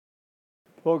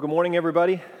Well, good morning,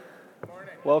 everybody. Good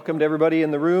morning. Welcome to everybody in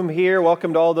the room here.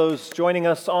 Welcome to all those joining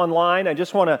us online. I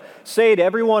just want to say to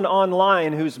everyone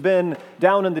online who's been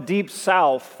down in the deep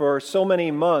south for so many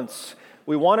months,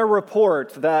 we want to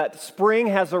report that spring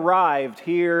has arrived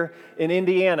here in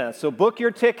Indiana. So book your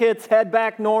tickets, head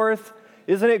back north.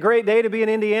 Isn't it a great day to be in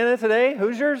Indiana today,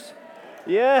 Hoosiers?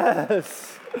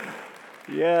 Yes.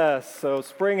 Yes, so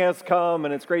spring has come,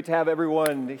 and it's great to have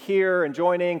everyone here and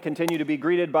joining. Continue to be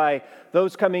greeted by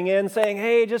those coming in saying,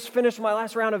 hey, just finished my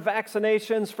last round of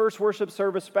vaccinations, first worship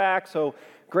service back. So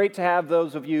great to have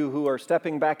those of you who are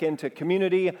stepping back into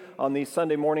community on these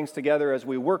Sunday mornings together as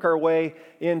we work our way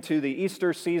into the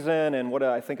Easter season and what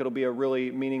I think it'll be a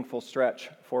really meaningful stretch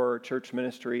for church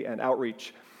ministry and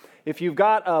outreach. If you've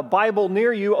got a Bible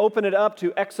near you, open it up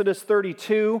to Exodus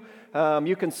 32.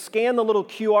 You can scan the little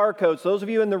QR codes. Those of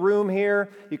you in the room here,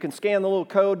 you can scan the little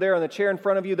code there on the chair in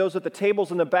front of you. Those at the tables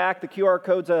in the back, the QR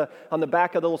codes on the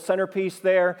back of the little centerpiece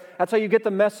there. That's how you get the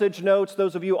message notes.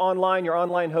 Those of you online, your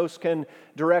online host can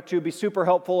direct you. It'd be super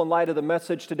helpful in light of the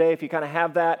message today if you kind of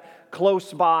have that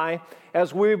close by.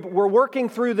 As we're working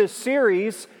through this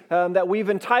series that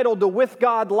we've entitled The With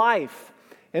God Life.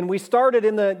 And we started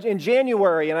in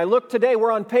January, and I looked today,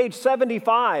 we're on page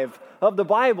 75 of the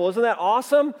Bible. Isn't that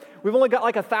awesome? We've only got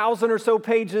like 1,000 or so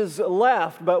pages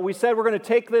left, but we said we're going to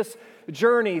take this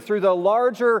journey through the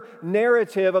larger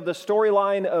narrative of the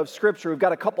storyline of Scripture. We've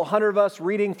got a couple hundred of us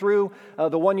reading through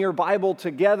the one-year Bible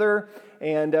together,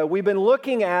 and we've been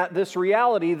looking at this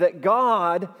reality that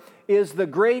God is the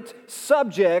great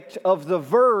subject of the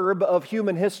verb of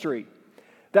human history.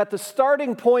 That the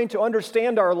starting point to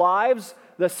understand our lives,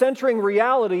 the centering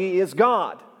reality is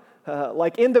God.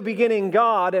 Like in the beginning,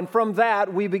 God, and from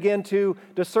that we begin to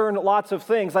discern lots of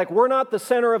things. Like we're not the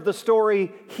center of the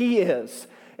story, He is.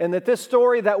 And that this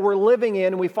story that we're living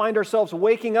in, we find ourselves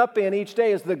waking up in each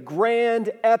day, is the grand,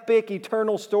 epic,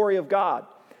 eternal story of God.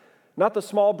 Not the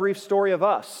small, brief story of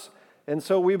us. And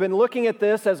so we've been looking at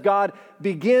this as God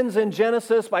begins in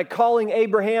Genesis by calling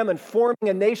Abraham and forming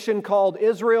a nation called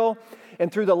Israel.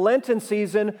 And through the Lenten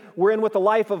season, we're in with the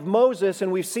life of Moses,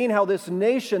 and we've seen how this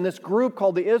nation, this group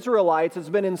called the Israelites, has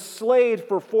been enslaved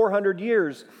for 400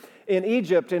 years in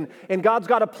Egypt. And God's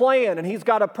got a plan, and He's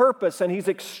got a purpose, and He's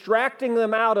extracting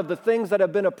them out of the things that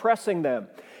have been oppressing them.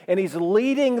 And He's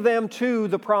leading them to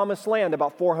the Promised Land,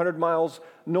 about 400 miles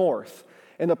north.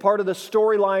 And the part of the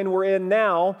storyline we're in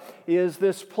now is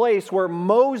this place where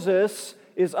Moses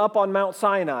is up on Mount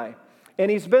Sinai.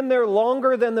 And he's been there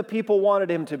longer than the people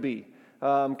wanted him to be.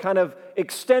 Kind of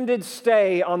extended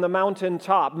stay on the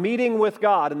mountaintop, meeting with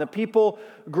God, and the people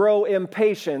grow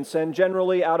impatient, and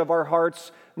generally out of our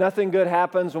hearts, nothing good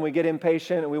happens when we get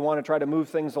impatient and we want to try to move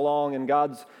things along in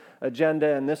God's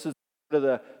agenda, and this is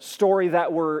the story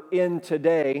that we're in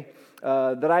today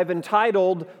that I've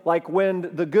entitled, like when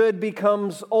the good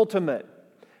becomes ultimate.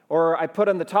 Or I put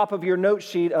on the top of your note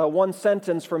sheet one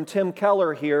sentence from Tim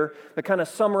Keller here that kind of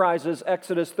summarizes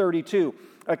Exodus 32.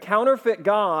 A counterfeit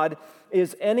God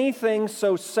is anything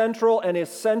so central and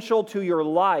essential to your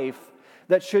life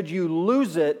that should you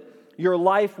lose it, your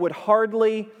life would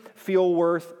hardly feel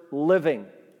worth living.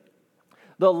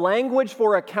 The language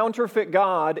for a counterfeit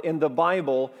God in the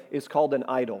Bible is called an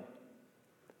idol.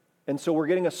 And so we're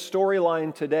getting a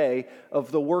storyline today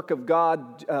of the work of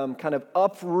God kind of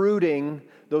uprooting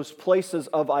those places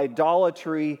of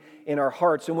idolatry in our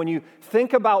hearts. And when you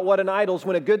think about what an idol is,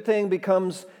 when a good thing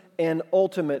becomes an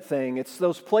ultimate thing, it's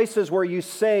those places where you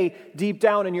say deep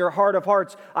down in your heart of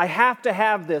hearts, I have to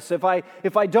have this. If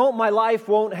I don't, my life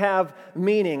won't have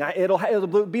meaning.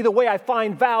 It'll be the way I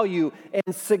find value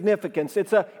and significance.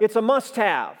 It's a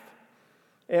must-have.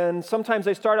 And sometimes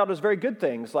they start out as very good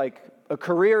things, like a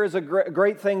career is a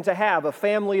great thing to have. A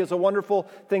family is a wonderful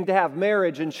thing to have.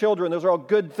 Marriage and children, those are all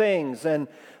good things. And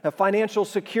financial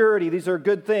security, these are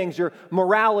good things. Your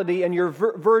morality and your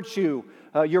virtue,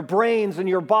 your brains and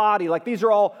your body, like these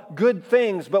are all good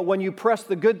things. But when you press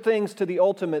the good things to the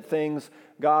ultimate things,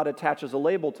 God attaches a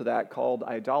label to that called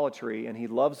idolatry. And He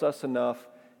loves us enough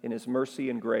in His mercy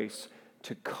and grace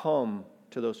to come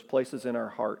to those places in our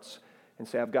hearts and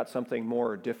say, I've got something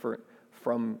more different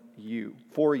from you,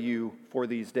 for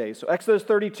these days. So Exodus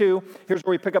 32, here's where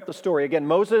we pick up the story. Again,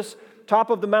 Moses, top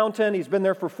of the mountain, he's been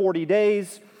there for 40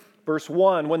 days. Verse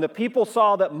 1, when the people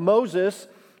saw that Moses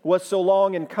was so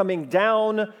long in coming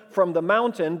down from the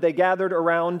mountain, they gathered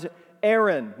around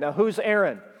Aaron. Now, who's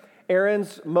Aaron?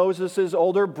 Aaron's Moses'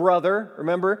 older brother.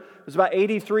 Remember, it was about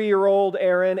 83-year-old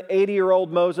Aaron,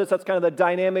 80-year-old Moses. That's kind of the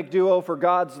dynamic duo for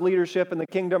God's leadership in the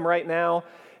kingdom right now.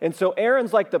 And so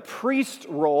Aaron's like the priest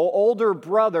role, older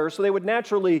brother, so they would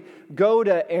naturally go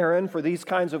to Aaron for these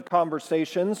kinds of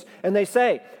conversations. And they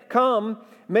say, come,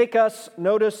 make us,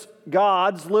 notice,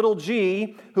 gods, little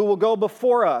g, who will go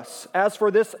before us. As for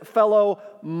this fellow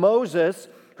Moses,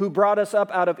 who brought us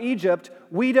up out of Egypt,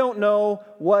 we don't know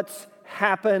what's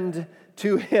happened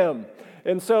to him.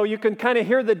 And so you can kind of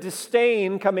hear the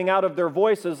disdain coming out of their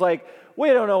voices, like, we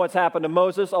don't know what's happened to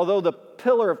Moses, although the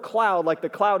pillar of cloud, like the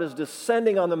cloud is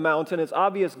descending on the mountain. It's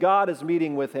obvious God is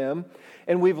meeting with him.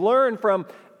 And we've learned from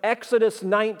Exodus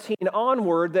 19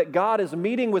 onward that God is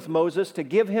meeting with Moses to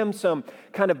give him some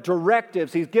kind of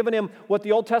directives. He's given him what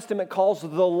the Old Testament calls the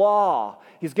law.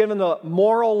 He's given the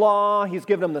moral law. He's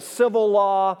given him the civil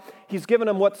law. He's given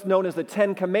them what's known as the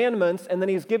Ten Commandments, and then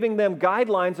he's giving them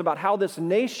guidelines about how this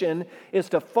nation is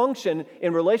to function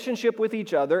in relationship with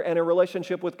each other and in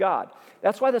relationship with God.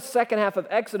 That's why the second half of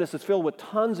Exodus is filled with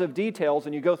tons of details,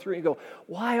 and you go through and you go,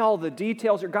 why all the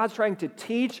details? God's trying to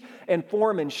teach and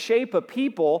form and shape a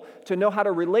people to know how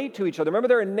to relate to each other. Remember,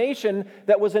 they're a nation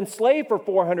that was enslaved for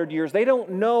 400 years. They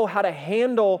don't know how to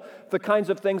handle the kinds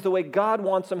of things the way God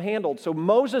wants them handled. So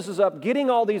Moses is up getting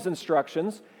all these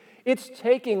instructions. It's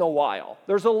taking a while.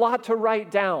 There's a lot to write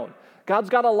down.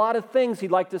 God's got a lot of things he'd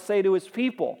like to say to his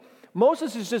people.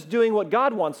 Moses is just doing what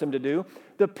God wants him to do.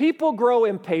 The people grow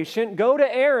impatient, go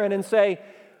to Aaron and say,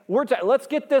 let's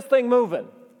get this thing moving.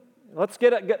 Let's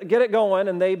get it going.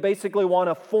 And they basically want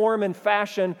to form and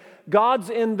fashion gods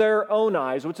in their own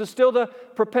eyes, which is still the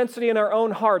propensity in our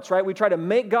own hearts, right? We try to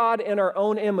make God in our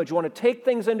own image. We want to take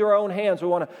things into our own hands. We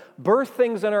want to birth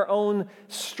things in our own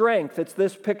strength. It's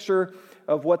this picture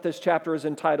of what this chapter is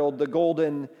entitled, the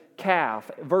golden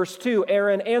calf. Verse 2,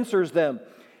 Aaron answers them,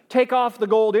 take off the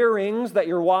gold earrings that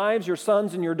your wives, your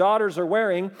sons, and your daughters are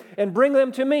wearing, and bring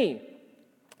them to me.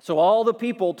 So all the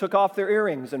people took off their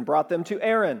earrings and brought them to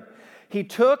Aaron. He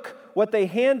took what they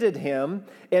handed him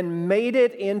and made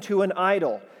it into an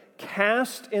idol,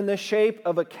 cast in the shape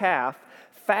of a calf,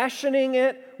 fashioning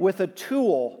it with a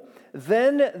tool.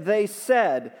 Then they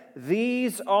said,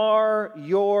 these are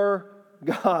your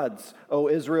gods, O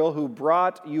Israel, who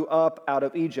brought you up out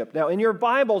of Egypt. Now, in your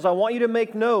Bibles, I want you to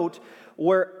make note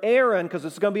where Aaron, because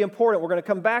it's going to be important, we're going to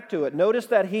come back to it. Notice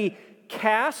that he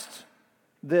cast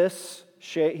this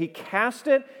shape, he cast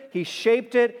it, he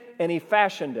shaped it, and he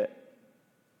fashioned it.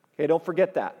 Okay, don't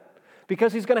forget that.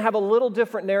 Because he's going to have a little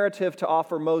different narrative to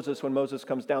offer Moses when Moses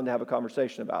comes down to have a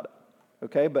conversation about it.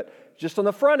 Okay, but just on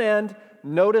the front end,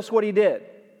 notice what he did.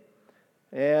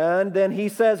 And then he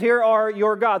says, here are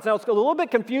your gods. Now, it's a little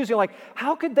bit confusing. Like,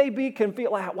 how could they be confused?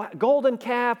 Like, golden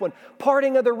calf, when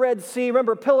parting of the Red Sea.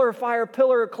 Remember, pillar of fire,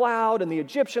 pillar of cloud, and the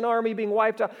Egyptian army being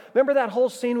wiped out. Remember that whole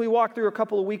scene we walked through a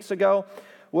couple of weeks ago?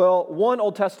 Well, one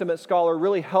Old Testament scholar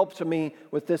really helped me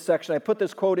with this section. I put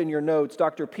this quote in your notes.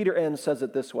 Dr. Peter Enns says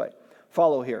it this way.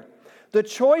 Follow here. The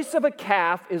choice of a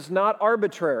calf is not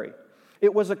arbitrary.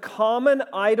 It was a common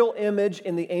idol image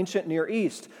in the ancient Near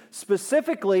East.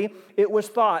 Specifically, it was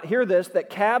thought, hear this, that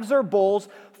calves or bulls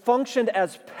functioned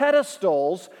as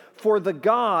pedestals for the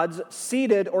gods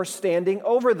seated or standing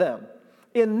over them.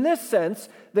 In this sense,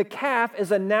 the calf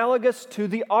is analogous to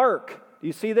the ark. Do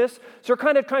you see this? So they're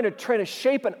kind of trying to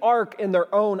shape an ark in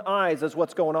their own eyes is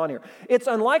what's going on here. It's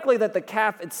unlikely that the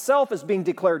calf itself is being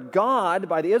declared God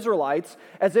by the Israelites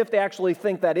as if they actually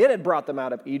think that it had brought them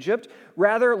out of Egypt.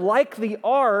 Rather, like the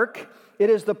ark, it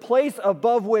is the place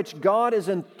above which God is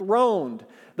enthroned,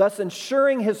 thus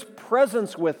ensuring his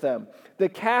presence with them. The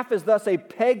calf is thus a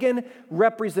pagan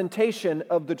representation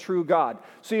of the true God.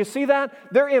 So you see that?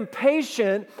 They're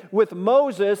impatient with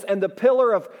Moses and the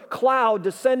pillar of cloud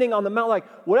descending on the mountain. Like,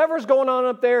 whatever's going on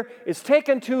up there is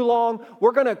taking too long.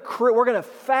 We're going to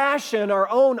fashion our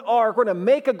own ark. We're going to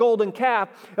make a golden calf,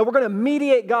 and we're going to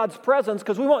mediate God's presence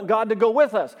because we want God to go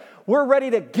with us. We're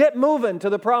ready to get moving to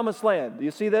the promised land. Do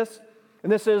you see this?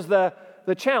 And this is the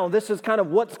challenge. This is kind of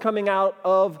what's coming out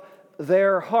of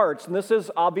their hearts. And this is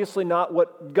obviously not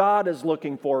what God is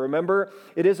looking for. Remember,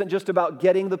 it isn't just about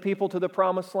getting the people to the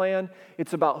promised land.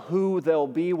 It's about who they'll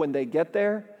be when they get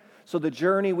there. So the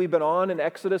journey we've been on in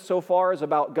Exodus so far is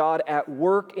about God at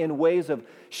work in ways of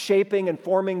shaping and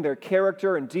forming their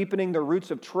character and deepening their roots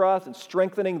of trust and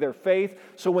strengthening their faith.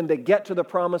 So when they get to the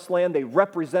promised land, they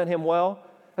represent him well.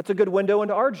 That's a good window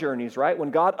into our journeys, right? When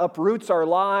God uproots our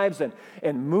lives and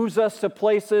moves us to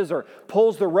places or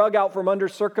pulls the rug out from under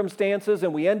circumstances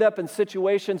and we end up in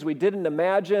situations we didn't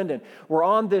imagine and we're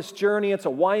on this journey. It's a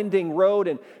winding road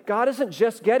and God isn't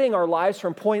just getting our lives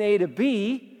from point A to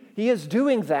B. He is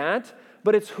doing that,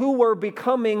 but it's who we're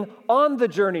becoming on the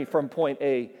journey from point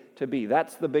A to B.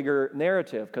 That's the bigger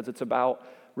narrative because it's about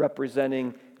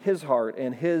representing his heart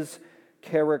and his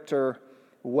character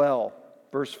well.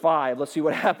 Verse 5, let's see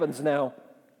what happens now.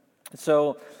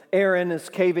 So Aaron is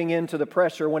caving into the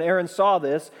pressure. When Aaron saw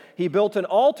this, he built an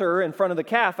altar in front of the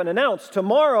calf and announced,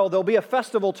 tomorrow there'll be a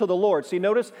festival to the Lord. See,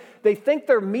 notice they think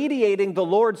they're mediating the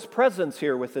Lord's presence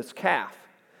here with this calf.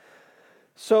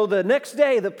 So the next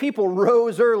day, the people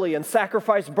rose early and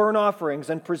sacrificed burnt offerings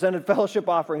and presented fellowship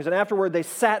offerings. And afterward, they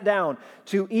sat down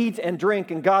to eat and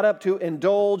drink and got up to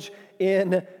indulge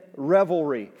in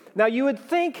revelry. Now, you would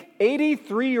think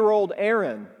 83-year-old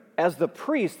Aaron, as the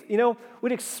priest,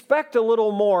 we'd expect a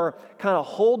little more kind of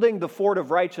holding the fort of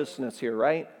righteousness here,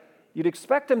 right? You'd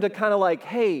expect him to kind of like,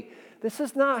 hey, this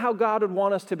is not how God would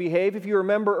want us to behave. If you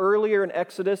remember earlier in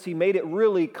Exodus, he made it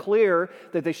really clear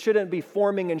that they shouldn't be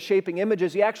forming and shaping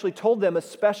images. He actually told them,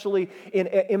 especially in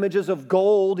images of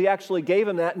gold, he actually gave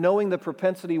them that, knowing the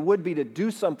propensity would be to do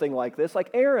something like this.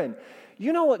 Like, Aaron,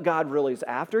 you know what God really is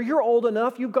after. You're old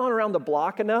enough. You've gone around the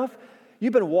block enough.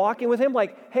 You've been walking with him.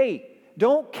 Like, hey,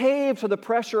 don't cave to the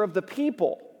pressure of the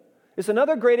people. It's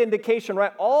another great indication,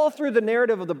 right? All through the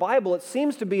narrative of the Bible, it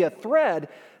seems to be a thread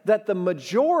that the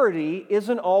majority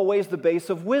isn't always the base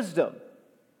of wisdom.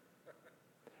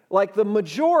 Like the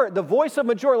voice of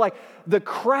majority, like the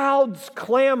crowd's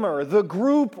clamor, the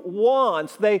group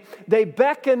wants, they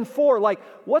beckon for. Like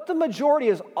what the majority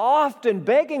is often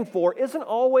begging for isn't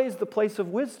always the place of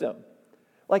wisdom.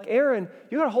 Like Aaron,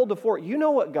 you got to hold the fort. You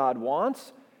know what God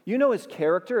wants. You know his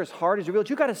character, his heart is revealed.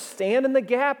 You got to stand in the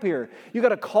gap here. You got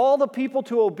to call the people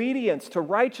to obedience, to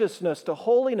righteousness, to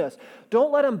holiness.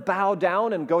 Don't let them bow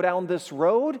down and go down this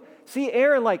road. See,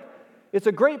 Aaron, like, it's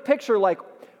a great picture. Like,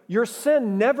 your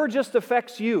sin never just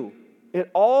affects you. It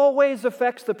always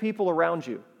affects the people around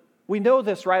you. We know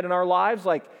this, right, in our lives.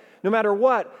 Like, no matter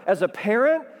what, as a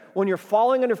parent, when you're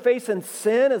falling on your face in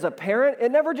sin as a parent,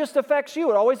 it never just affects you.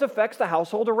 It always affects the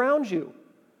household around you.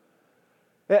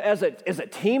 As a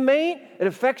teammate, it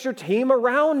affects your team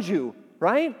around you,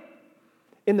 right?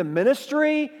 In the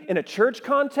ministry, in a church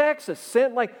context,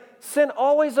 sin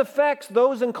always affects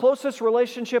those in closest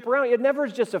relationship around you. It never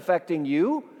is just affecting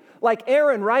you. Like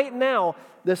Aaron, right now,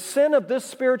 the sin of this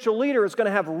spiritual leader is going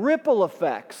to have ripple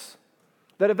effects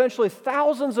that eventually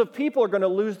thousands of people are going to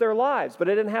lose their lives. But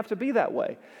it didn't have to be that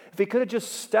way. If he could have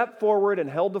just stepped forward and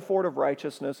held the fort of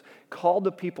righteousness, called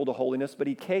the people to holiness, but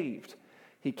he caved.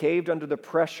 He caved under the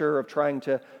pressure of trying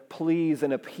to please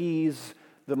and appease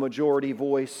the majority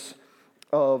voice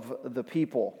of the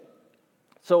people.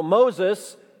 So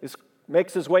Moses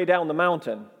makes his way down the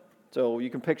mountain. So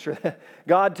you can picture that.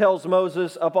 God tells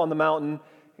Moses up on the mountain,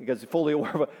 because he's fully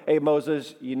aware of, hey,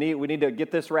 Moses, we need to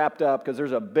get this wrapped up because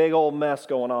there's a big old mess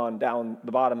going on down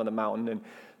the bottom of the mountain. And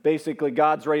basically,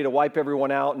 God's ready to wipe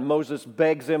everyone out, and Moses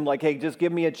begs him, like, hey, just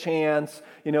give me a chance.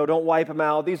 Don't wipe them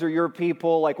out. These are your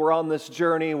people. Like, we're on this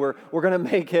journey. We're going to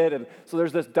make it. And so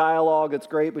there's this dialogue that's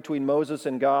great between Moses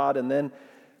and God. And then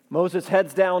Moses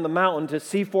heads down the mountain to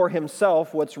see for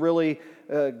himself what's really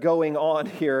going on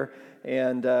here.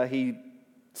 And he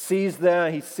sees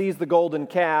the golden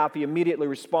calf. He immediately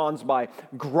responds by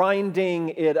grinding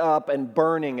it up and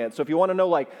burning it. So if you want to know,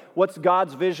 like, what's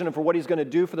God's vision for what he's going to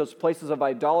do for those places of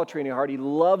idolatry in your heart, he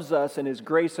loves us in his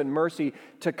grace and mercy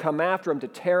to come after him, to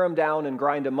tear him down and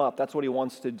grind him up. That's what he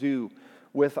wants to do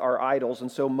with our idols. And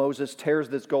so Moses tears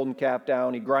this golden calf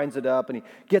down, he grinds it up, and he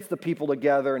gets the people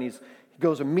together, and he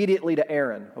goes immediately to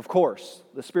Aaron, of course,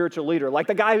 the spiritual leader, like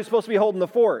the guy who's supposed to be holding the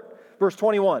fort. Verse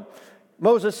 21,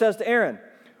 Moses says to Aaron,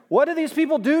 what did these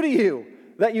people do to you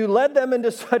that you led them into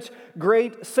such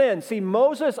great sin? See,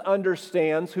 Moses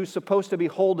understands who's supposed to be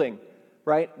holding,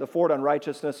 right, the fort on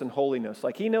righteousness and holiness.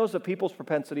 Like, he knows that people's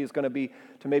propensity is going to be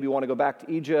to maybe want to go back to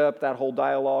Egypt, that whole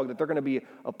dialogue, that they're going to be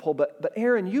a pull. But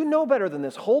Aaron, you know better than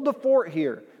this. Hold the fort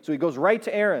here. So he goes right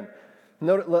to Aaron.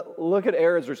 Look at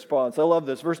Aaron's response. I love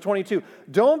this. Verse 22,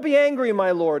 don't be angry,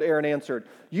 my Lord, Aaron answered.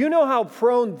 You know how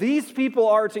prone these people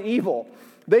are to evil.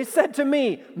 They said to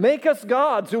me, make us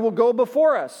gods who will go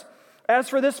before us. As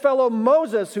for this fellow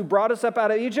Moses who brought us up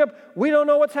out of Egypt, we don't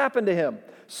know what's happened to him.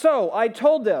 So I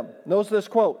told them, notice this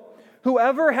quote,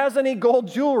 whoever has any gold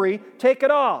jewelry, take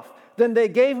it off. Then they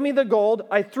gave me the gold,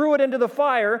 I threw it into the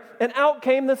fire, and out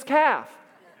came this calf.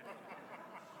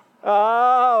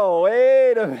 Oh,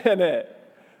 wait a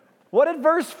minute. What did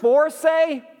verse 4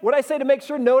 say? What did I say to make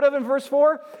sure note of in verse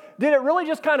 4? Did it really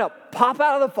just kind of pop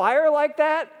out of the fire like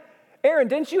that? Aaron,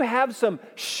 didn't you have some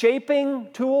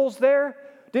shaping tools there?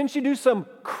 Didn't you do some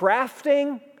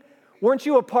crafting? Weren't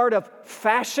you a part of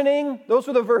fashioning? Those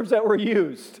were the verbs that were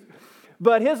used.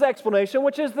 But his explanation,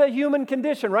 which is the human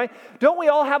condition, right? Don't we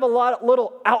all have a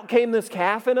little out came this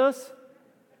calf in us?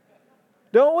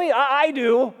 Don't we? I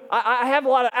do. I have a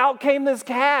lot of out came this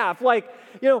calf. Like,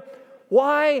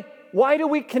 Why do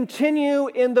we continue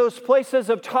in those places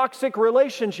of toxic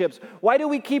relationships? Why do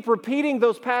we keep repeating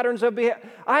those patterns of behavior?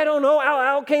 I don't know.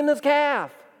 Out came this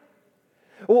calf.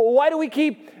 Why do we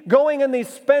keep going in these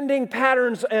spending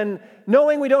patterns and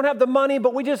knowing we don't have the money,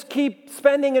 but we just keep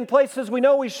spending in places we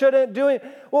know we shouldn't do it?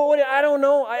 Well, I don't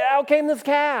know. Out came this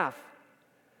calf.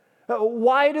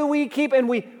 Why do we keep, and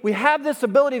we have this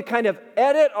ability to kind of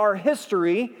edit our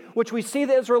history, which we see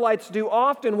the Israelites do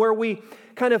often, where we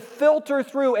kind of filter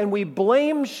through and we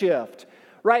blame shift.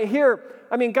 Right here,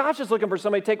 I mean, God's just looking for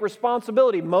somebody to take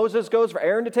responsibility. Moses goes for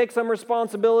Aaron to take some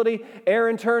responsibility.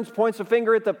 Aaron turns, points a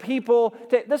finger at the people.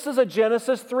 This is a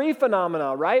Genesis 3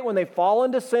 phenomena, right? When they fall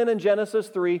into sin in Genesis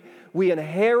 3, we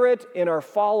inherit in our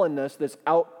fallenness this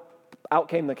out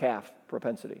came the calf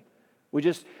propensity.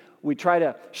 We try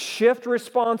to shift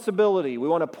responsibility. We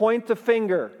want to point the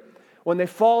finger. When they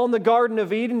fall in the Garden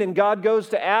of Eden and God goes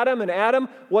to Adam, and Adam,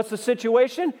 what's the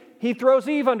situation? He throws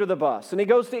Eve under the bus. And he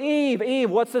goes to Eve. Eve,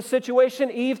 what's the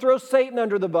situation? Eve throws Satan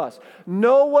under the bus.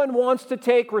 No one wants to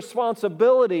take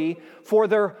responsibility for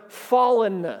their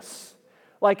fallenness.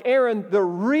 Like Aaron, the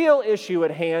real issue at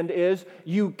hand is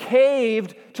you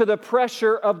caved to the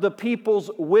pressure of the people's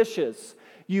wishes.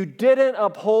 You didn't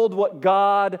uphold what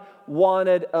God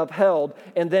wanted upheld.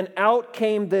 And then out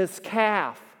came this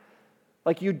calf.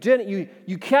 Like you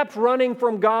kept running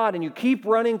from God and you keep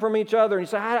running from each other. And you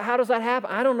say, how does that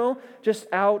happen? I don't know. Just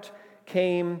out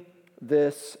came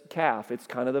this calf. It's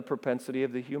kind of the propensity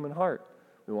of the human heart.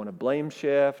 We want to blame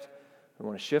shift. We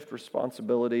want to shift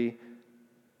responsibility.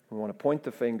 We want to point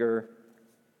the finger.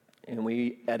 And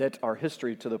we edit our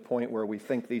history to the point where we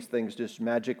think these things just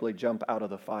magically jump out of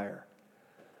the fire.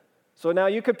 So now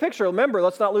you could picture, remember,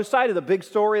 let's not lose sight of the big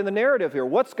story in the narrative here.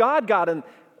 What's God got? And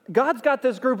God's got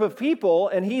this group of people,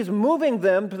 and He's moving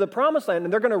them to the promised land,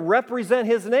 and they're going to represent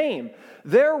His name.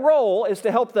 Their role is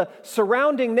to help the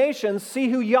surrounding nations see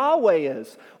who Yahweh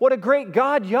is. What a great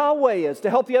God Yahweh is, to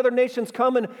help the other nations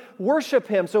come and worship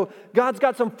Him. So God's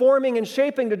got some forming and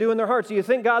shaping to do in their hearts. So you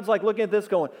think God's like looking at this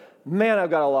going, man,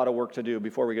 I've got a lot of work to do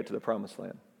before we get to the promised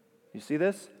land. You see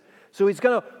this? So He's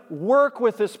going to work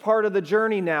with this part of the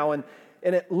journey now, and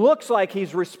it looks like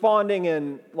He's responding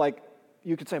in like,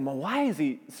 you could say, well, why is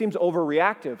He seems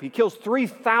overreactive? He kills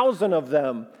 3,000 of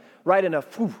them right in a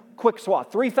quick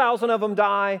swath. 3,000 of them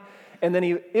die, and then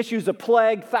He issues a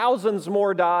plague, thousands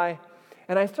more die.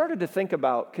 And I started to think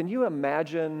about, can you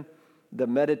imagine the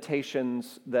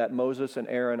meditations that Moses and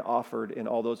Aaron offered in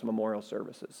all those memorial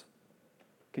services?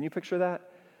 Can you picture that?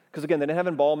 Because again, they didn't have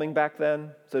embalming back then,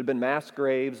 so there had been mass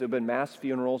graves, there had been mass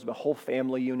funerals, but whole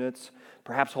family units,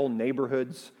 perhaps whole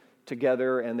neighborhoods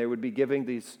together, and they would be giving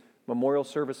these memorial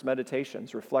service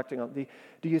meditations, reflecting on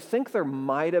do you think there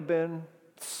might have been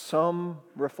some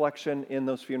reflection in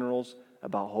those funerals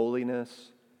about holiness,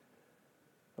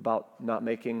 about not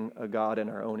making a God in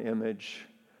our own image,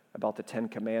 about the 10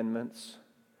 Commandments?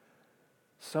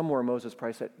 Somewhere Moses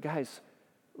probably said, guys,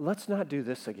 let's not do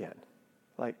this again.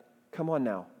 Like, come on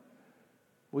now.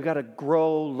 We got to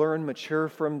grow, learn, mature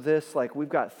from this. Like, we've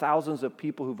got thousands of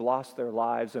people who've lost their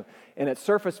lives. And at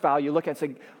surface value, you look at it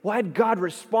and say, why did God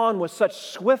respond with such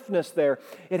swiftness there?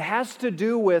 It has to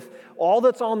do with all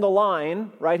that's on the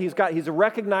line, right? He's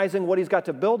recognizing what He's got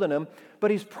to build in them,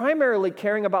 but He's primarily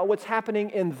caring about what's happening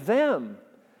in them.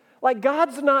 Like,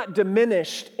 God's not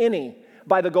diminished any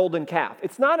by the golden calf.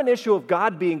 It's not an issue of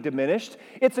God being diminished.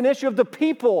 It's an issue of the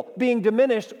people being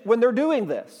diminished when they're doing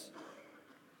this.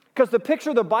 Because the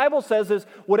picture the Bible says is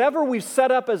whatever we've set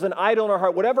up as an idol in our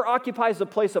heart, whatever occupies the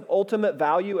place of ultimate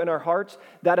value in our hearts,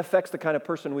 that affects the kind of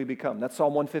person we become. That's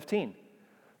Psalm 115.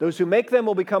 Those who make them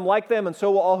will become like them, and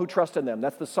so will all who trust in them.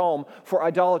 That's the psalm for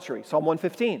idolatry, Psalm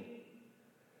 115.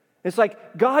 It's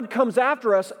like God comes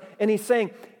after us, and He's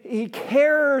saying He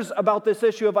cares about this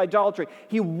issue of idolatry.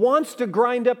 He wants to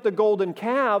grind up the golden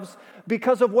calves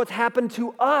because of what's happened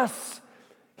to us.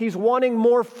 He's wanting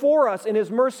more for us in His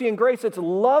mercy and grace. It's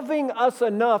loving us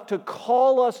enough to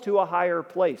call us to a higher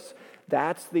place.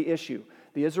 That's the issue.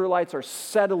 The Israelites are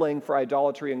settling for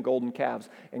idolatry and golden calves,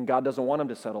 and God doesn't want them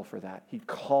to settle for that. He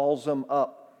calls them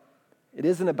up. It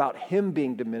isn't about Him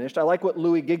being diminished. I like what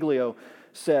Louis Giglio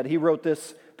said. He wrote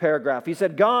this paragraph. He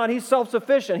said, God, He's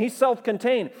self-sufficient. He's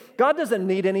self-contained. God doesn't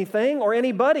need anything or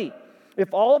anybody.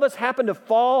 If all of us happen to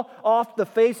fall off the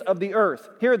face of the earth,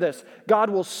 hear this, God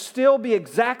will still be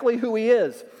exactly who He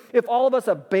is. If all of us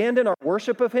abandon our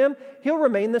worship of Him, He'll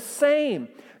remain the same.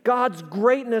 God's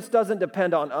greatness doesn't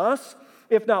depend on us.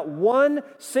 If not one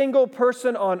single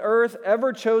person on earth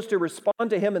ever chose to respond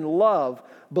to Him in love,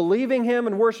 believing Him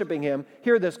and worshiping Him,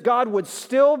 hear this, God would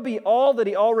still be all that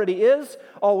He already is,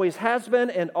 always has been,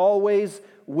 and always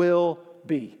will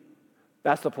be.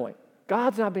 That's the point.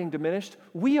 God's not being diminished.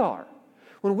 We are.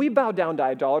 When we bow down to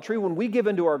idolatry, when we give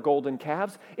into our golden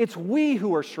calves, it's we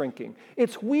who are shrinking.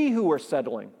 It's we who are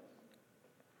settling.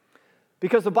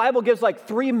 Because the Bible gives like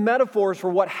 3 metaphors for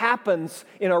what happens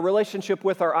in our relationship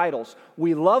with our idols.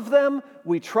 We love them,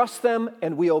 we trust them,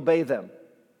 and we obey them.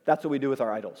 That's what we do with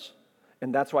our idols.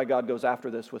 And that's why God goes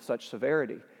after this with such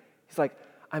severity. He's like,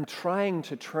 I'm trying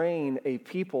to train a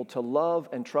people to love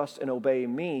and trust and obey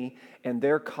me, and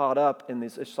they're caught up in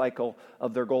this cycle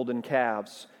of their golden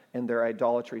calves and their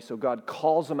idolatry. So God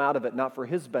calls them out of it, not for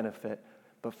his benefit,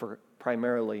 but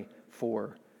primarily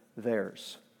for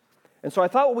theirs. And so I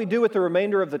thought what we do with the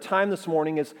remainder of the time this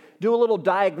morning is do a little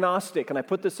diagnostic, and I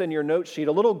put this in your note sheet,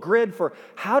 a little grid for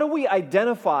how do we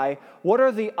identify what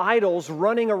are the idols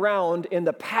running around in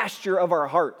the pasture of our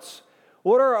hearts?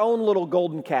 What are our own little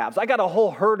golden calves? I got a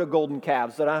whole herd of golden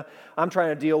calves that I'm trying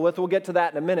to deal with. We'll get to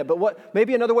that in a minute. But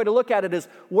maybe another way to look at it is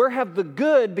where have the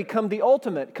good become the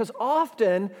ultimate? Because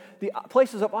often the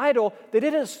places of idol, they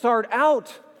didn't start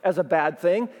out as a bad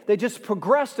thing. They just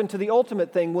progressed into the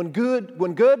ultimate thing. When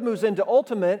good moves into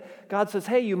ultimate, God says,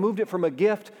 hey, you moved it from a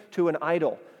gift to an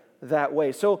idol that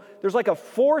way. So there's like a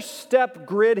 4-step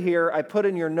grid here I put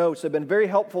in your notes. They've been very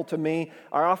helpful to me.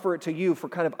 I offer it to you for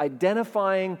kind of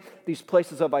identifying these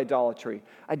places of idolatry,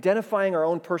 identifying our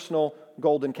own personal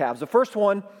golden calves. The first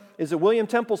one is that William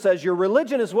Temple says, your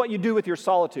religion is what you do with your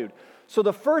solitude. So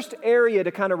the first area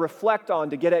to kind of reflect on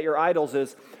to get at your idols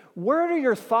is, where do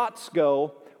your thoughts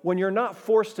go when you're not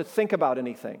forced to think about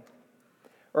anything?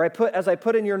 Or as I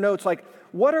put in your notes, like,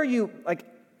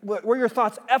 where your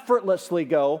thoughts effortlessly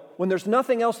go when there's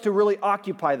nothing else to really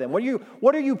occupy them?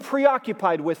 What are you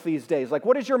preoccupied with these days? Like,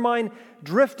 what is your mind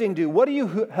drifting to? What do you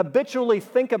habitually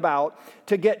think about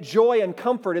to get joy and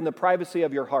comfort in the privacy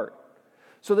of your heart?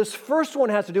 So this first one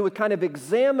has to do with kind of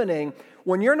examining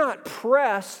when you're not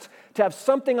pressed to have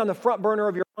something on the front burner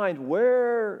of your mind,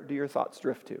 where do your thoughts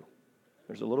drift to?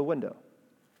 There's a little window.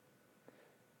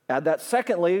 Add that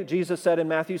secondly, Jesus said in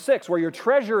Matthew 6, where your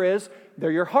treasure is,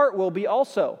 there your heart will be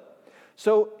also.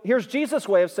 So here's Jesus'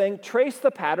 way of saying, trace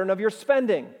the pattern of your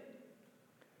spending.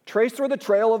 Trace through the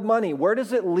trail of money. Where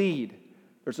does it lead?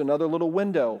 There's another little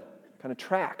window, kind of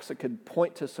tracks that could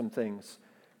point to some things.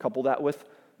 Couple that with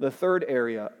the third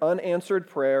area, unanswered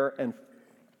prayer and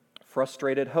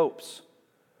frustrated hopes.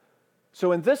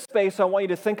 So in this space, I want you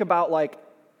to think about like,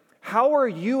 how are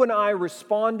you and I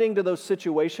responding to those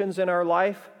situations in our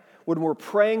life when we're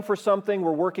praying for something,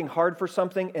 we're working hard for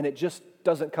something, and it just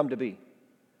doesn't come to be?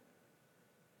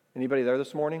 Anybody there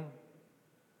this morning?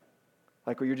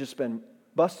 Like where you've just been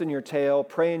busting your tail,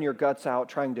 praying your guts out,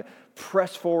 trying to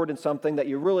press forward in something that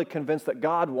you're really convinced that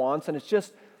God wants, and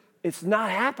it's not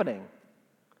happening.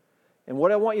 And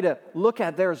what I want you to look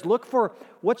at there is look for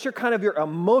what's your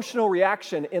emotional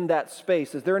reaction in that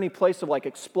space. Is there any place of like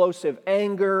explosive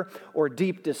anger or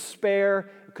deep despair?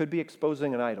 It could be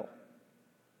exposing an idol.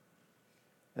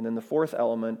 And then the fourth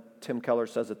element, Tim Keller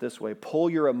says it this way, pull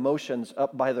your emotions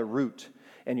up by the root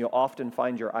and you'll often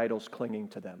find your idols clinging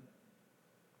to them.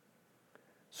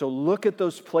 So look at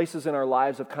those places in our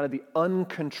lives of kind of the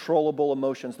uncontrollable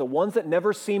emotions, the ones that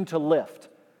never seem to lift.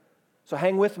 So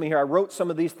hang with me here. I wrote some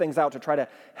of these things out to try to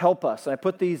help us, and I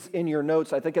put these in your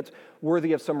notes. I think it's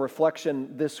worthy of some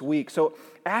reflection this week. So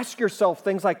ask yourself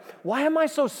things like, why am I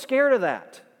so scared of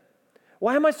that?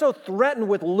 Why am I so threatened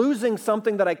with losing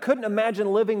something that I couldn't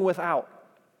imagine living without?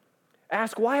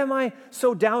 Ask, why am I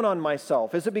so down on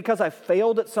myself? Is it because I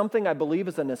failed at something I believe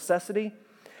is a necessity?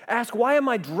 Ask, why am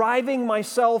I driving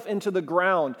myself into the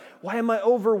ground? Why am I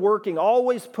overworking,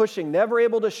 always pushing, never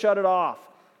able to shut it off?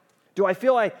 Do I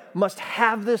feel I must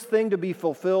have this thing to be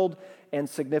fulfilled and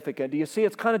significant? Do you see?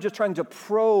 It's kind of just trying to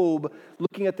probe,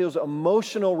 looking at those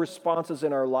emotional responses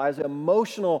in our lives, the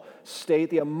emotional state,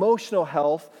 the emotional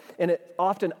health, and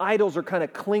often idols are kind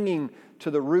of clinging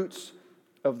to the roots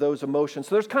of those emotions.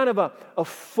 So there's kind of a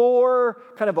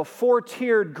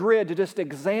four-tiered grid to just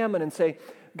examine and say,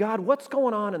 God, what's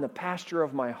going on in the pasture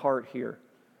of my heart here?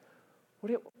 Are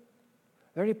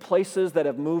there any places that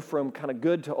have moved from kind of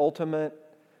good to ultimate,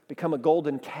 become a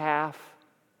golden calf?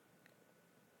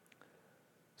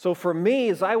 So for me,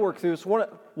 as I work through this,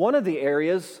 one of the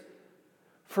areas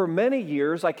for many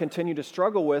years I continue to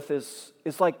struggle with is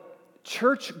like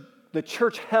the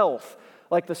church health,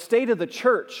 like the state of the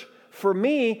church. For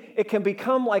me, it can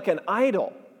become like an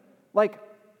idol. Like,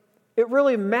 it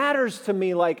really matters to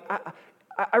me. Like,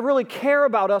 I really care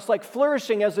about us, like,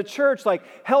 flourishing as a church, like,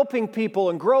 helping people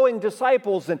and growing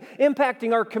disciples and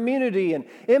impacting our community and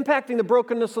impacting the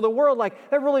brokenness of the world. Like,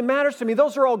 that really matters to me.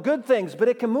 Those are all good things, but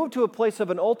it can move to a place of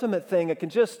an ultimate thing. It can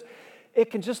just,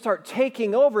 it can just start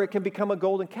taking over. It can become a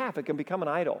golden calf. It can become an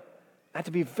idol. I have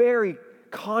to be very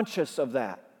conscious of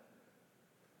that.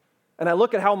 And I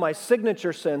look at how my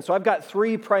signature sins, so I've got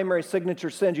 3 primary signature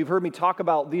sins. You've heard me talk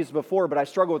about these before, but I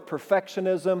struggle with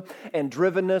perfectionism and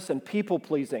drivenness and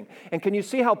people-pleasing. And can you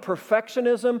see how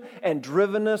perfectionism and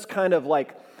drivenness kind of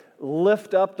like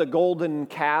lift up the golden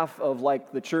calf of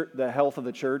like the church, the health of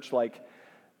the church? Like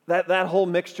that whole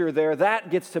mixture there, that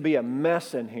gets to be a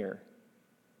mess in here.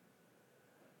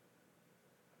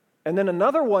 And then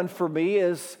another one for me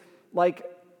is like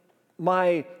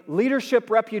my leadership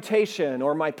reputation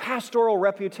or my pastoral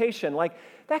reputation. Like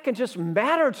that can just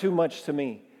matter too much to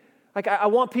me. Like I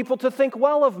want people to think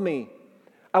well of me.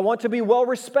 I want to be well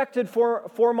respected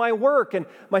for my work. And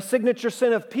my signature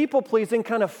sin of people-pleasing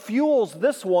kind of fuels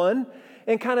this one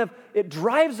and kind of, it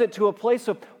drives it to a place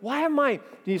of, do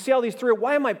you see all these 3?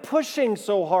 Why am I pushing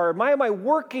so hard? Why am I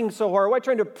working so hard? Why am I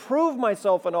trying to prove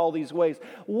myself in all these ways?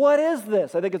 What is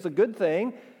this? I think it's a good thing.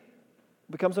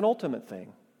 It becomes an ultimate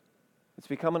thing. It's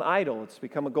become an idol. It's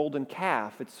become a golden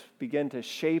calf. It's begun to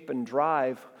shape and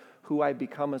drive who I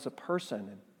become as a person.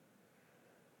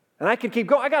 And I can keep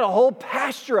going. I got a whole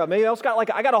pasture of maybe else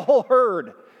I got a whole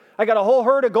herd. I got a whole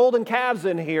herd of golden calves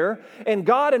in here. And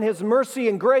God in His mercy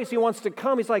and grace, He wants to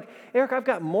come. He's like, Eric, I've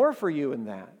got more for you in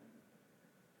that.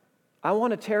 I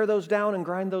want to tear those down and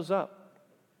grind those up.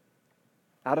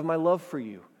 Out of my love for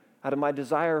you. Out of my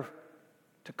desire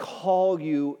to call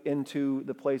you into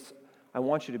the place I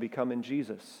want you to become in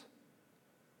Jesus.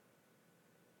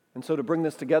 And so to bring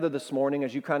this together this morning,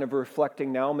 as you kind of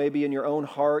reflecting now, maybe in your own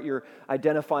heart, you're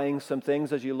identifying some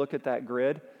things as you look at that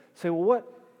grid. Say, well,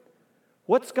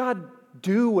 what's God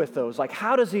do with those? Like,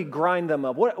 how does He grind them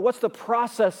up? What's the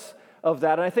process of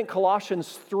that? And I think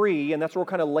Colossians 3, and that's where we'll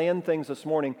kind of land things this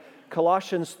morning.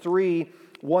 Colossians 3,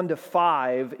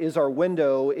 1-5 is our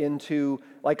window into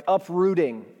like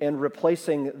uprooting and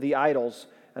replacing the idols.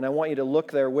 And I want you to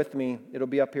look there with me. It'll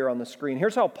be up here on the screen.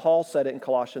 Here's how Paul said it in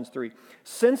Colossians 3.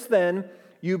 Since then,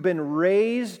 you've been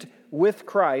raised with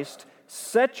Christ.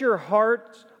 Set your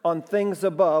heart on things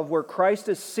above, where Christ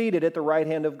is seated at the right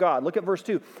hand of God. Look at verse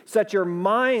 2. Set your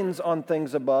minds on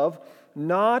things above,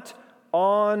 not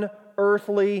on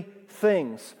earthly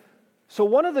things. So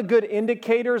one of the good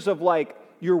indicators of like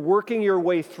you're working your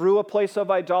way through a place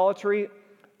of idolatry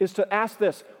is to ask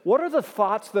this: what are the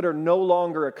thoughts that are no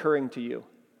longer occurring to you?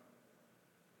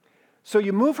 So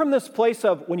you move from this place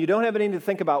of when you don't have anything to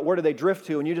think about, where do they drift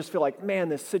to? And you just feel like, man,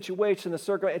 this situation, this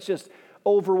circumstance, it's just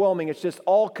overwhelming. It's just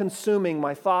all-consuming,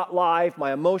 my thought life,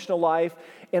 my emotional life.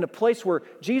 In a place where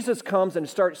Jesus comes and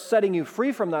starts setting you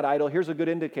free from that idol, here's a good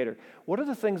indicator. What are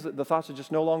the things, the thoughts that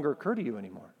just no longer occur to you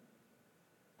anymore?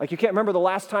 Like you can't remember the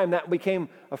last time that became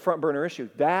a front burner issue.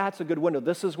 That's a good window.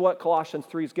 This is what Colossians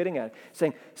 3 is getting at.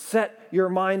 Saying, set your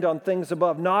mind on things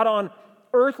above, not on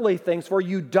earthly things, for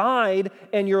you died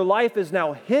and your life is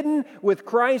now hidden with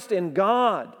Christ in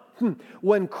God.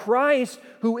 When Christ,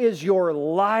 who is your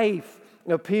life,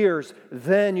 appears,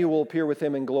 then you will appear with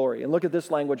Him in glory. And look at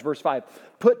this language, verse 5.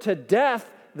 Put to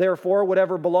death, therefore,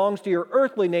 whatever belongs to your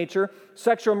earthly nature,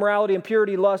 sexual immorality,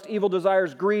 impurity, lust, evil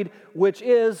desires, greed, which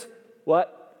is,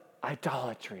 what?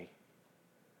 Idolatry.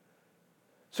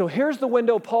 So here's the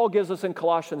window Paul gives us in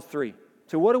Colossians 3.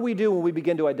 So what do we do when we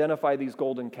begin to identify these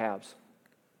golden calves?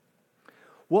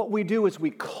 What we do is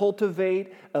we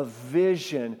cultivate a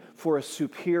vision for a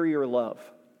superior love.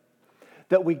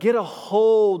 That we get a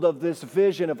hold of this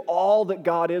vision of all that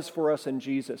God is for us in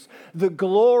Jesus. The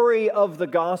glory of the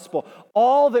gospel.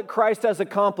 All that Christ has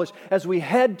accomplished as we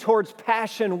head towards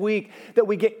Passion Week. That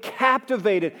we get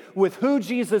captivated with who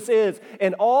Jesus is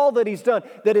and all that He's done.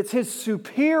 That it's His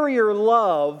superior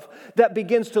love that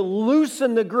begins to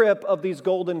loosen the grip of these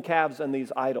golden calves and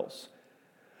these idols.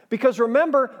 Because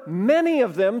remember, many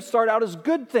of them start out as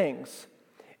good things.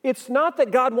 It's not that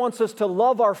God wants us to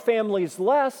love our families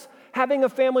less. Having a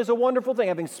family is a wonderful thing.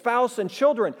 Having spouse and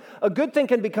children. A good thing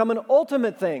can become an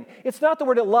ultimate thing. It's not that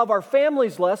we're to love our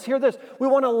families less. Hear this. We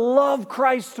want to love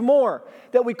Christ more.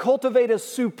 That we cultivate a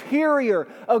superior,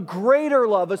 a greater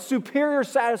love, a superior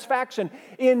satisfaction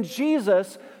in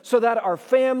Jesus so that our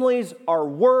families, our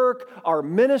work, our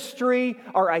ministry,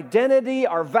 our identity,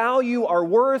 our value, our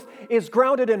worth is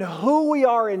grounded in who we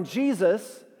are in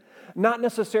Jesus, not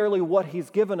necessarily what He's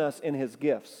given us in His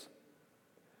gifts.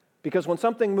 Because when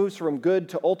something moves from good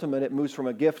to ultimate, it moves from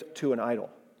a gift to an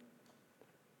idol.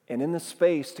 And in the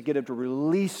space to get Him to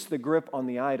release the grip on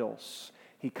the idols,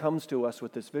 He comes to us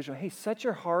with this vision. Hey, set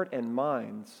your heart and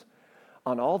minds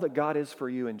on all that God is for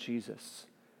you in Jesus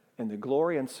and the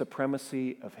glory and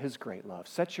supremacy of His great love.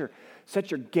 Set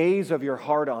your gaze of your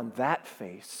heart on that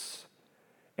face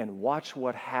and watch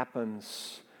what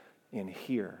happens in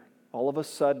here. All of a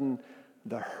sudden,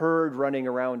 the herd running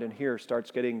around in here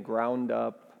starts getting ground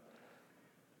up,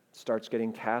 starts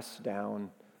getting cast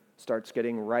down, starts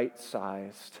getting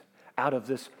right-sized out of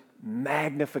this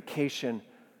magnification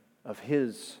of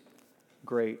His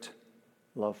great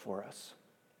love for us.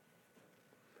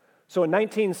 So in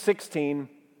 1916,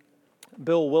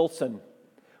 Bill Wilson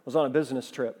was on a business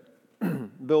trip.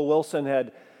 Bill Wilson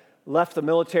had left the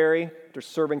military after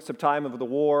serving some time of the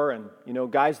war, and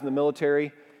guys in the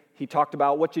military, he talked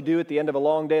about what you do at the end of a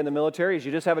long day in the military is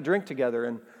you just have a drink together.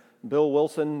 And Bill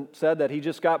Wilson said that he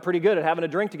just got pretty good at having a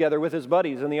drink together with his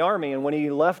buddies in the Army. And when he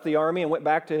left the Army and went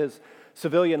back to his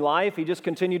civilian life, he just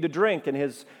continued to drink. And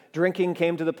his drinking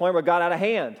came to the point where it got out of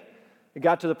hand. It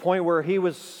got to the point where he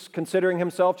was considering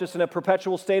himself just in a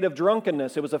perpetual state of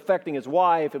drunkenness. It was affecting his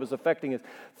wife. It was affecting his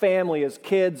family, his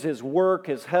kids, his work,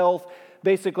 his health.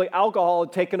 Basically, alcohol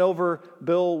had taken over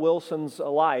Bill Wilson's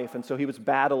life. And so he was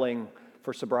battling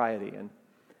for sobriety. And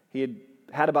he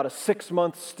had about a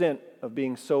 6-month stint of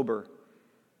being sober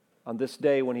on this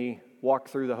day when he walked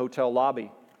through the hotel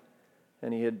lobby.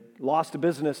 And he had lost a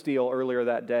business deal earlier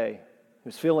that day. He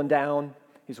was feeling down.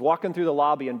 He's walking through the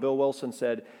lobby, and Bill Wilson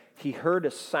said he heard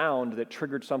a sound that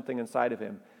triggered something inside of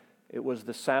him. It was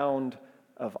the sound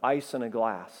of ice in a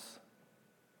glass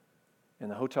in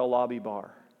the hotel lobby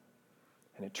bar.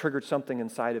 And it triggered something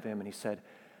inside of him, and he said,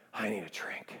 I need a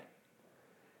drink.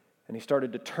 And he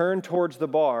started to turn towards the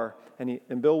bar,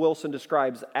 and Bill Wilson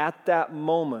describes at that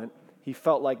moment, he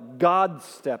felt like God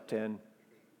stepped in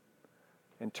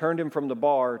and turned him from the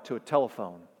bar to a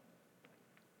telephone.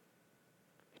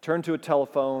 He turned to a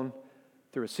telephone.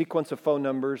 Through a sequence of phone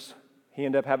numbers, he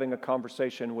ended up having a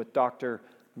conversation with Dr.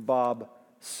 Bob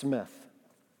Smith.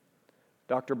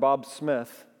 Dr. Bob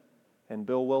Smith and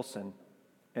Bill Wilson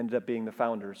ended up being the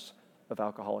founders of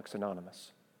Alcoholics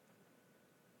Anonymous.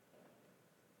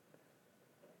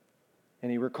 And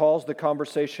he recalls the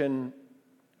conversation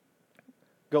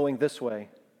going this way.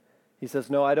 He says,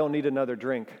 no, I don't need another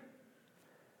drink.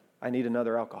 I need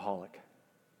another alcoholic. And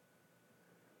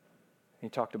he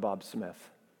talked to Bob Smith.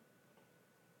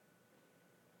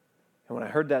 And when I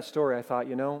heard that story, I thought,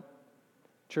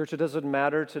 church, it doesn't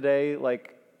matter today,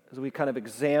 as we kind of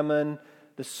examine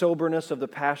the soberness of the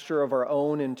pasture of our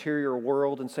own interior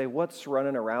world and say, what's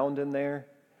running around in there?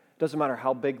 It doesn't matter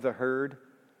how big the herd.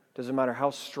 Doesn't matter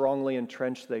how strongly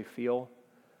entrenched they feel.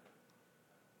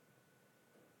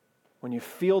 When you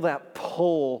feel that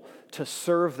pull to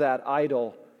serve that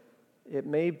idol, it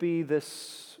may be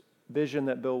this vision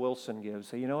that Bill Wilson gives.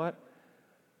 Say, you know what?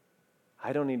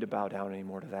 I don't need to bow down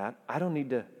anymore to that. I don't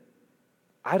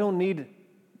need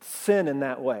sin in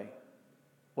that way.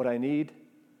 What I need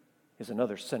is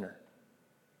another sinner.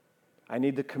 I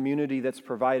need the community that's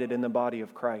provided in the body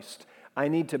of Christ. I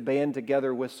need to band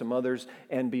together with some others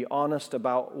and be honest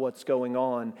about what's going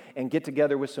on and get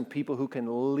together with some people who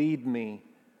can lead me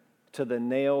to the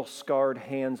nail-scarred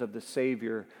hands of the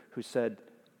Savior who said,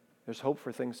 there's hope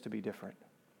for things to be different.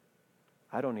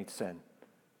 I don't need sin.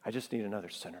 I just need another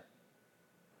sinner.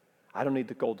 I don't need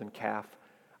the golden calf.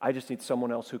 I just need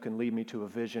someone else who can lead me to a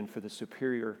vision for the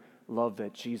superior love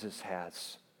that Jesus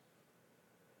has.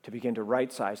 To begin to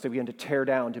right-size, to begin to tear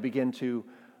down, to begin to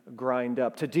grind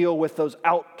up, to deal with those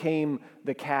out came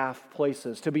the calf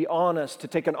places, to be honest, to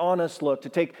take an honest look, to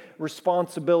take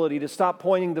responsibility, to stop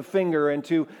pointing the finger and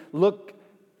to look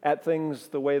at things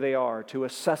the way they are, to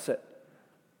assess it.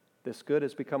 This good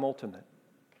has become ultimate.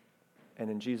 And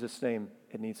in Jesus' name,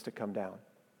 it needs to come down.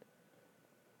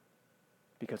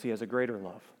 Because He has a greater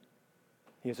love.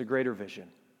 He has a greater vision.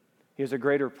 He has a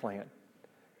greater plan.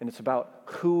 And it's about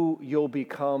who you'll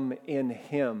become in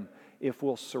Him if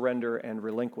we'll surrender and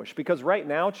relinquish. Because right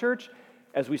now, church,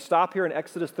 as we stop here in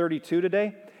Exodus 32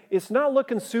 today, it's not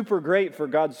looking super great for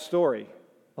God's story.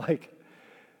 Like,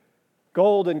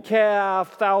 golden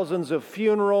calf, thousands of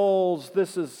funerals.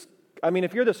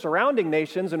 If you're the surrounding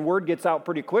nations and word gets out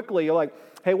pretty quickly, you're like,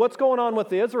 hey, what's going on with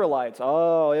the Israelites?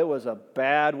 Oh, it was a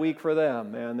bad week for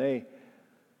them, man.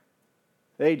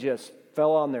 They just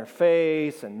fell on their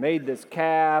face and made this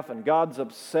calf, and God's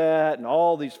upset, and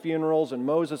all these funerals, and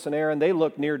Moses and Aaron, they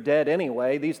look near dead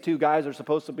anyway. These two guys are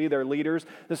supposed to be their leaders.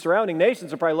 The surrounding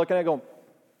nations are probably looking at it going,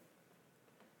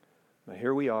 but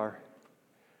here we are,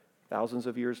 thousands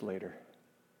of years later,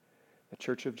 the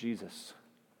Church of Jesus,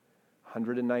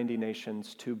 190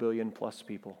 nations, 2 billion plus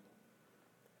people,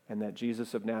 and that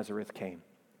Jesus of Nazareth came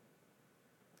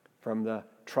from the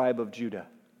tribe of Judah,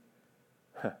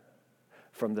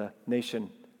 from the nation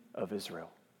of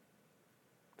Israel.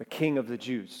 the King of the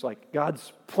Jews. Like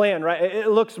God's plan, right? It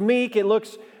looks meek, it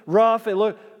looks rough,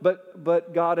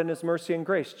 but God in His mercy and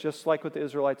grace, just like with the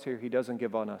Israelites here, He doesn't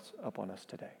give up on us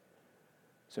today.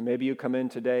 So maybe you come in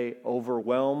today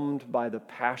overwhelmed by the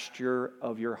pasture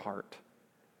of your heart.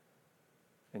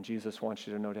 And Jesus wants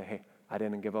you to know that, hey, I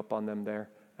didn't give up on them there,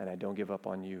 and I don't give up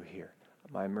on you here.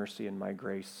 My mercy and my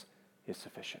grace is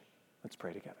sufficient. Let's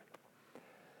pray together.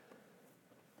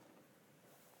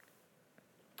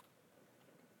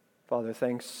 Father,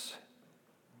 thanks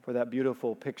for that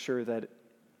beautiful picture, that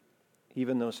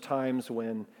even those times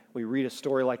when we read a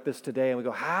story like this today and we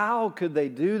go, how could they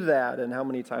do that? And how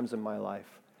many times in my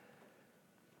life,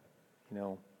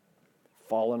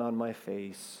 fallen on my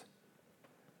face.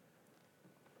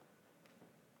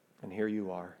 And here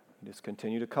you are. You just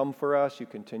continue to come for us. You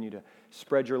continue to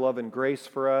spread your love and grace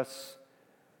for us.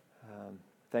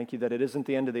 Thank you that it isn't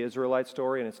the end of the Israelite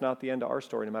story, and it's not the end of our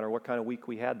story, no matter what kind of week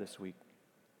we had this week,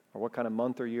 or what kind of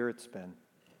month or year it's been.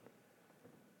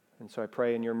 And so I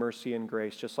pray in your mercy and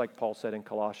grace, just like Paul said in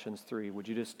Colossians 3, would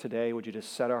you just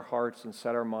set our hearts and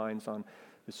set our minds on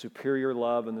the superior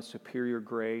love and the superior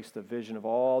grace, the vision of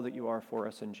all that you are for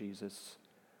us in Jesus.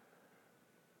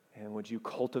 And would you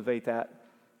cultivate that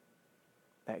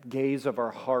gaze of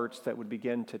our hearts that would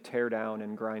begin to tear down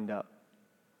and grind up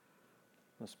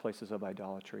those places of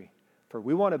idolatry. For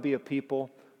we want to be a people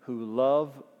who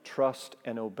love, trust,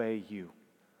 and obey you.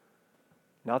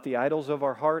 Not the idols of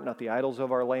our heart, not the idols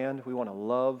of our land. We want to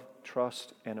love,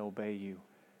 trust, and obey you.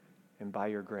 And by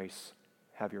your grace,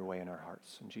 have your way in our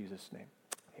hearts. In Jesus' name,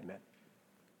 amen.